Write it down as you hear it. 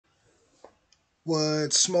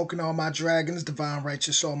Wood, smoking all my dragons, divine,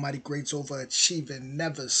 righteous, almighty, greats, overachieving,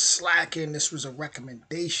 never slacking. This was a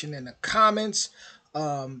recommendation in the comments.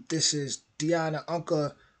 This is Diana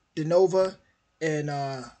Ankudinova in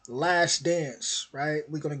Last Dance, right?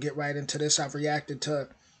 We're going to get right into this. I've reacted to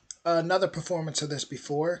another performance of this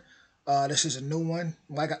before. This is a new one.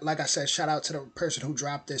 Like I said, shout out to the person who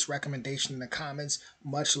dropped this recommendation in the comments.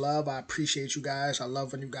 Much love. I appreciate you guys. I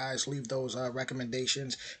love when you guys leave those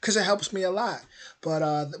recommendations because it helps me a lot. But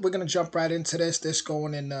we're gonna jump right into this. This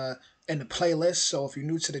going in the playlist. So if you're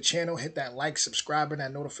new to the channel, hit that like, subscribe, and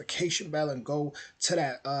that notification bell, and go to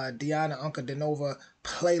that Diana Ankudinova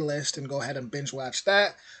playlist and go ahead and binge watch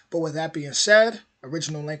that. But with that being said,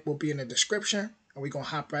 original link will be in the description, and we're gonna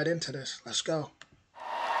hop right into this. Let's go.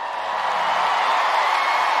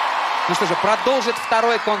 Ну что же, продолжит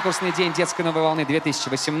второй конкурсный день детской новой волны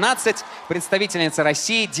 2018 представительница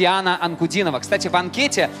России Диана Анкудинова. Кстати, в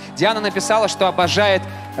анкете Диана написала, что обожает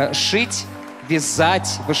шить,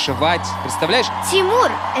 вязать, вышивать. Представляешь?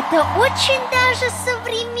 Тимур, это очень даже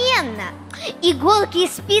современно. Иголки и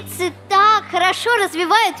спицы так хорошо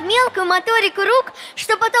развивают мелкую моторику рук,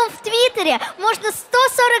 что потом в Твиттере можно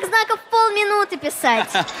 140 знаков в полминуты писать.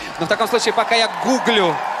 Но в таком случае, пока я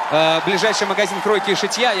гуглю ближайший магазин кройки и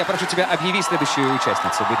шитья, я прошу тебя, объяви следующую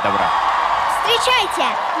участницу. Будь добра. Встречайте,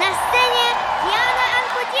 на сцене Диана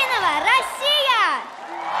Анкудинова, Россия!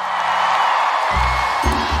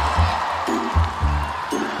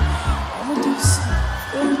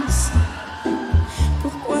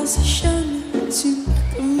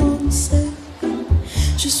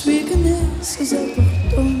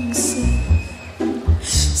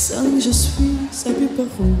 Je suis sa pupe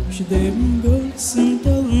rouge des gosses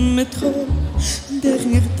dans le métro.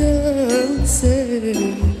 Dernière danse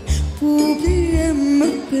pour oublier ma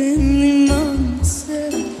peine immense.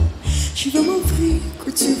 Je veux m'ouvrir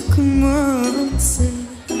quand tu commences.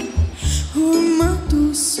 Oh ma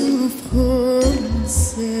douce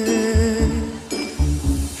souffrance.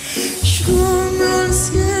 Je remets le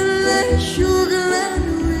ciel les jours et la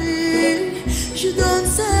nuit. Je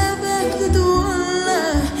danse avec le doigt.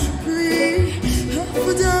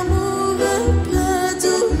 D'amour après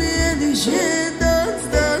tout, mais je danse,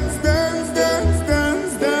 danse, danse, danse,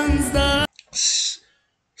 danse, danse, dance.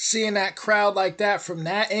 Seeing that crowd like that from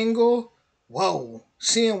that angle, whoa.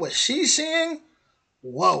 Seeing what she's seeing,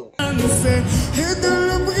 whoa. Et dans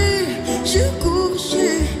le bruit, je cours,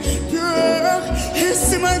 j'ai peur. Et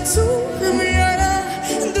c'est ma tour, mais à la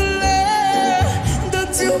douleur. Dans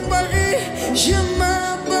tout Paris, je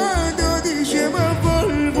m'abandonne, je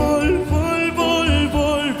m'envole, vol, vol.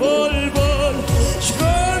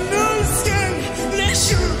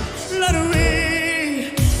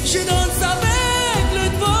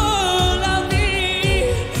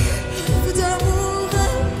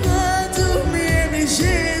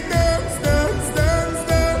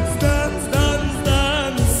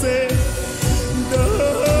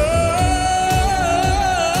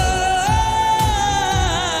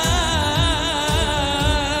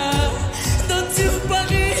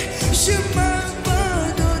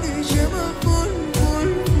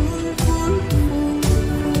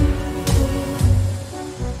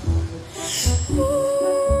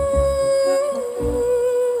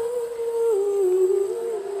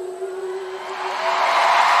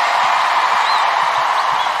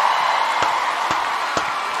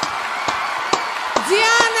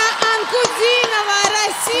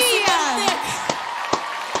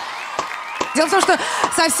 Дело в том, что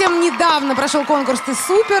совсем недавно прошел конкурс «Ты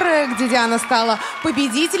супер», где Диана стала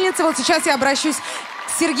победительницей. Вот сейчас я обращусь к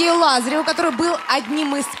Сергею Лазареву, который был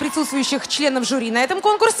одним из присутствующих членов жюри на этом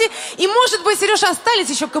конкурсе. И, может быть, Сереж, остались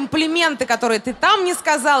еще комплименты, которые ты там не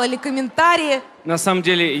сказал, или комментарии? На самом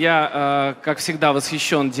деле, я, как всегда,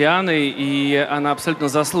 восхищен Дианой, и она абсолютно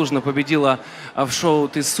заслуженно победила в шоу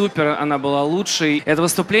 «Ты супер», она была лучшей. Это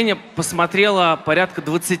выступление посмотрело порядка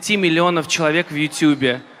 20 миллионов человек в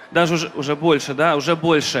Ютубе. Даже уже больше, да, уже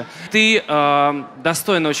больше. Ты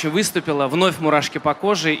достойно очень выступила, вновь мурашки по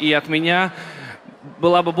коже, и от меня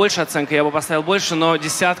была бы больше оценка, я бы поставил больше, но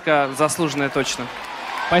десятка заслуженная точно.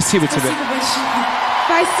 Спасибо тебе. Спасибо большое.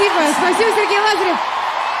 Спасибо, спасибо, Сергей Лазарев.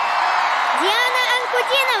 Диана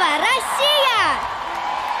Анкудинова, Россия!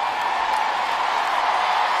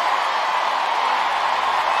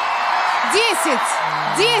 Десять,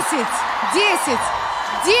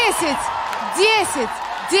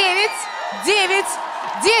 9,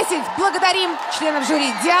 10. Благодарим членов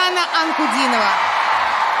жюри. Диана Анкудинова.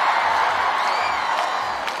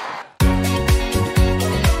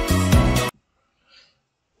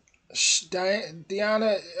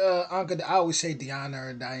 Diana Ankudinova. I always say Diana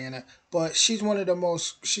or Diana, but she's one of the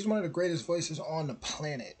most. She's one of the greatest voices on the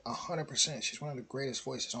planet. 100%. She's one of the greatest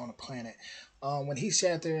voices on the planet. When he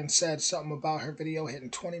sat there and said something about her video hitting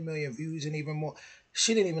 20 million views and even more,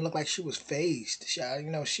 she didn't even look like she was phased.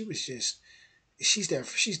 She was just. She's there.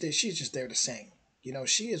 She's there. She's just there to sing.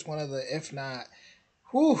 She is one of the, if not,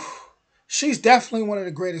 whew, she's definitely one of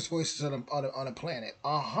the greatest voices on the planet.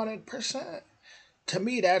 100%. To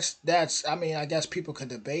me, that's. I mean, I guess people could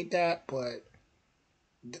debate that, but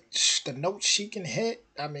the notes she can hit.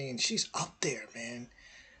 I mean, she's up there, man.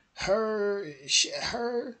 Her,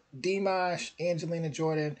 Dimash, Angelina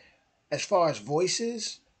Jordan, as far as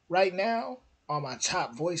voices right now, are my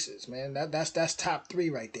top voices, man. That's top three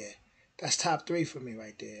right there. That's top three for me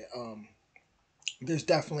right there. There's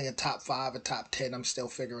definitely a top five, a top 10. I'm still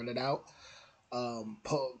figuring it out.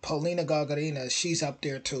 Polina Gagarina, she's up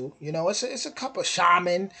there too. It's a couple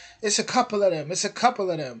Shaman. It's a couple of them. It's a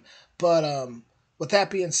couple of them. But with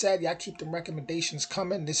that being said, y'all keep them recommendations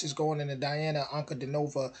coming. This is going in the Diana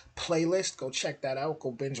Ankudinova playlist. Go check that out.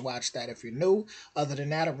 Go binge watch that if you're new. Other than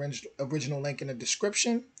that, original link in the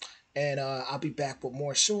description. And I'll be back with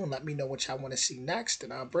more soon. Let me know what y'all want to see next,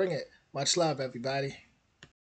 and I'll bring it. Much love, everybody.